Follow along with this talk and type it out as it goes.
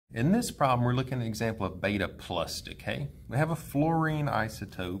In this problem, we're looking at an example of beta plus decay. We have a fluorine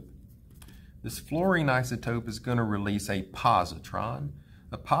isotope. This fluorine isotope is going to release a positron.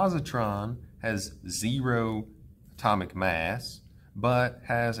 A positron has 0 atomic mass, but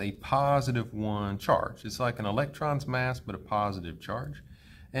has a +1 charge. It's like an electron's mass, but a positive charge.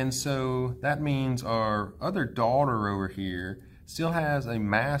 And so that means our other daughter over here still has a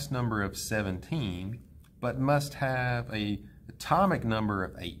mass number of 17, but must have a atomic number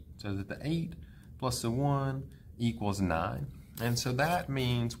of 8. So that the 8 plus the 1 equals 9. And so that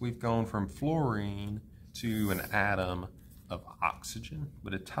means we've gone from fluorine to an atom of oxygen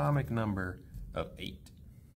with atomic number of 8.